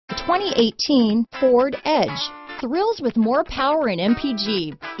The 2018 Ford Edge. Thrills with more power and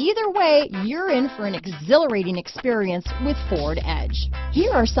MPG. Either way, you're in for an exhilarating experience with Ford Edge.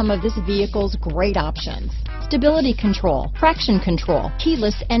 Here are some of this vehicle's great options: stability control, traction control,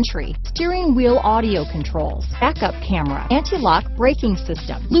 keyless entry, steering wheel audio controls, backup camera, anti-lock braking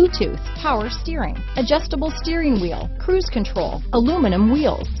system, Bluetooth, power steering, adjustable steering wheel, cruise control, aluminum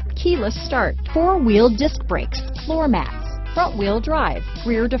wheels, keyless start, four-wheel disc brakes, floor mats, front-wheel drive,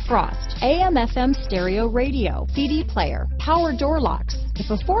 rear defrost, AM/FM stereo radio, CD player, power door locks. If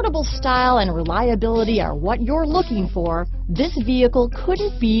affordable style and reliability are what you're looking for, this vehicle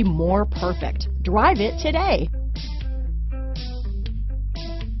couldn't be more perfect. Drive it today.